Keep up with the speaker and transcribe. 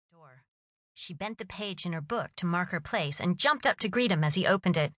She bent the page in her book to mark her place and jumped up to greet him as he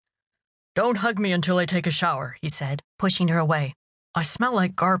opened it. "Don't hug me until I take a shower," he said, pushing her away. "I smell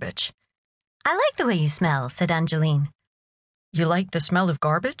like garbage." "I like the way you smell," said Angeline. "You like the smell of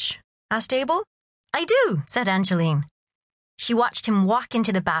garbage?" asked Abel. "I do," said Angeline. She watched him walk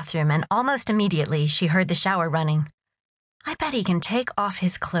into the bathroom, and almost immediately she heard the shower running. "I bet he can take off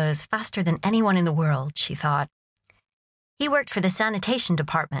his clothes faster than anyone in the world," she thought. He worked for the sanitation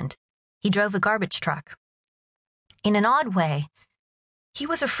department. He drove a garbage truck. In an odd way, he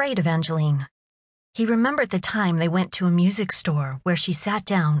was afraid of Angeline. He remembered the time they went to a music store where she sat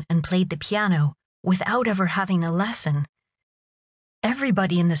down and played the piano without ever having a lesson.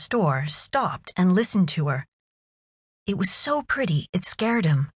 Everybody in the store stopped and listened to her. It was so pretty, it scared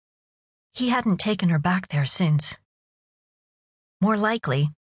him. He hadn't taken her back there since. More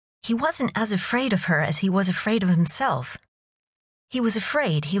likely, he wasn't as afraid of her as he was afraid of himself. He was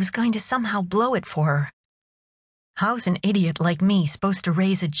afraid he was going to somehow blow it for her. How's an idiot like me supposed to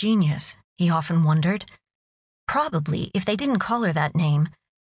raise a genius? He often wondered. Probably, if they didn't call her that name,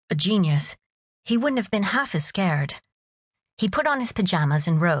 a genius, he wouldn't have been half as scared. He put on his pajamas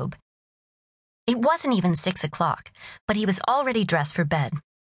and robe. It wasn't even 6 o'clock, but he was already dressed for bed.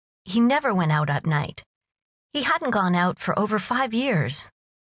 He never went out at night. He hadn't gone out for over 5 years.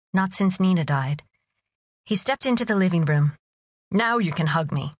 Not since Nina died. He stepped into the living room. "Now you can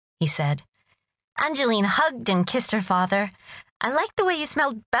hug me," he said. Angeline hugged and kissed her father. "I liked the way you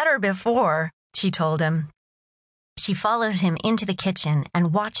smelled better before," she told him. She followed him into the kitchen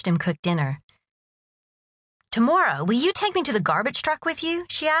and watched him cook dinner. "Tomorrow, will you take me to the garbage truck with you?"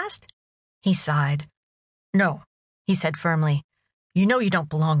 she asked. He sighed. "No," he said firmly. "You know you don't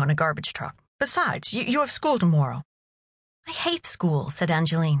belong on a garbage truck. Besides, you have school tomorrow." "I hate school," said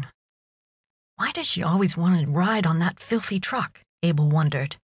Angeline. Why does she always want to ride on that filthy truck? Abel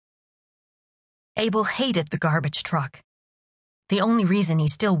wondered. Abel hated the garbage truck. The only reason he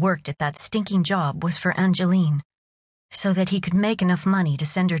still worked at that stinking job was for Angeline, so that he could make enough money to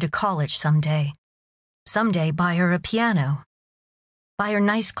send her to college someday. Someday buy her a piano. Buy her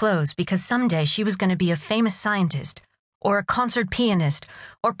nice clothes because someday she was going to be a famous scientist, or a concert pianist,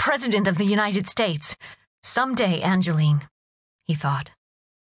 or president of the United States. Someday, Angeline, he thought.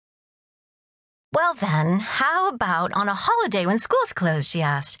 "Well then, how about on a holiday when school's closed?" she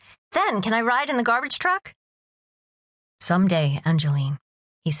asked. "Then can I ride in the garbage truck?" "Someday, Angeline,"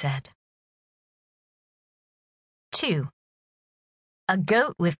 he said. 2. A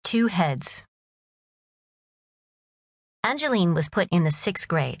goat with 2 heads. Angeline was put in the 6th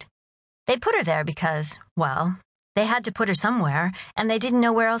grade. They put her there because, well, they had to put her somewhere, and they didn't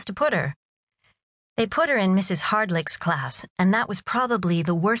know where else to put her. They put her in Mrs. Hardlick's class, and that was probably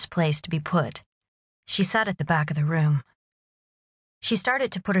the worst place to be put. She sat at the back of the room. She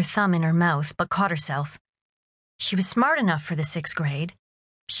started to put her thumb in her mouth, but caught herself. She was smart enough for the 6th grade.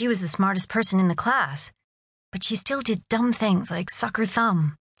 She was the smartest person in the class, but she still did dumb things like suck her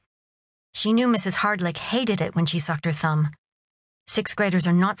thumb. She knew Mrs. Hardlick hated it when she sucked her thumb. 6th graders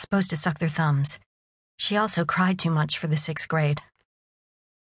are not supposed to suck their thumbs. She also cried too much for the 6th grade.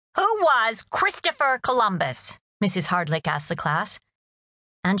 "Who was Christopher Columbus?" Mrs. Hardlick asked the class.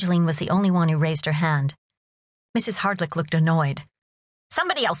 Angeline was the only one who raised her hand. Mrs. Hardlick looked annoyed.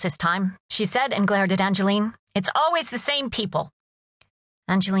 "Somebody else this time," she said and glared at Angeline. "It's always the same people."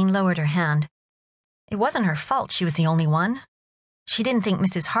 Angeline lowered her hand. It wasn't her fault she was the only one. She didn't think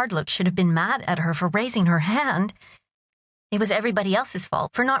Mrs. Hardlick should have been mad at her for raising her hand. It was everybody else's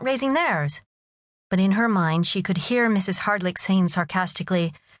fault for not raising theirs. But in her mind, she could hear Mrs. Hardlick saying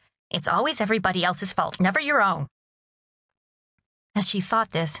sarcastically, "It's always everybody else's fault, never your own." As she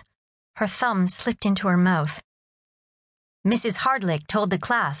thought this, her thumb slipped into her mouth. Mrs. Hardlick told the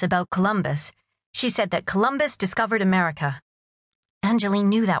class about Columbus. She said that Columbus discovered America. Angeline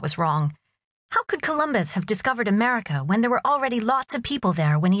knew that was wrong. How could Columbus have discovered America when there were already lots of people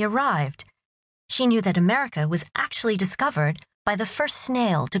there when he arrived? She knew that America was actually discovered by the first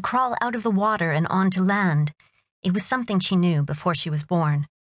snail to crawl out of the water and onto land. It was something she knew before she was born.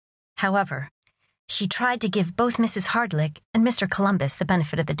 However, she tried to give both Mrs. Hardlick and Mr. Columbus the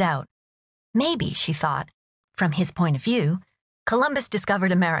benefit of the doubt. Maybe, she thought, from his point of view, Columbus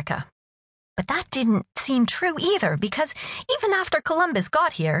discovered America. But that didn't seem true either, because even after Columbus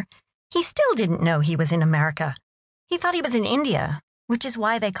got here, he still didn't know he was in America. He thought he was in India, which is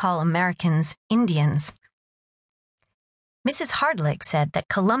why they call Americans Indians. Mrs. Hardlick said that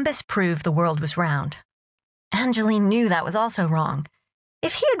Columbus proved the world was round. Angeline knew that was also wrong.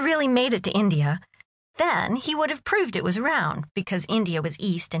 If he had really made it to India, then he would have proved it was round, because India was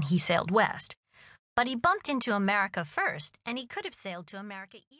east and he sailed west. But he bumped into America first, and he could have sailed to America east.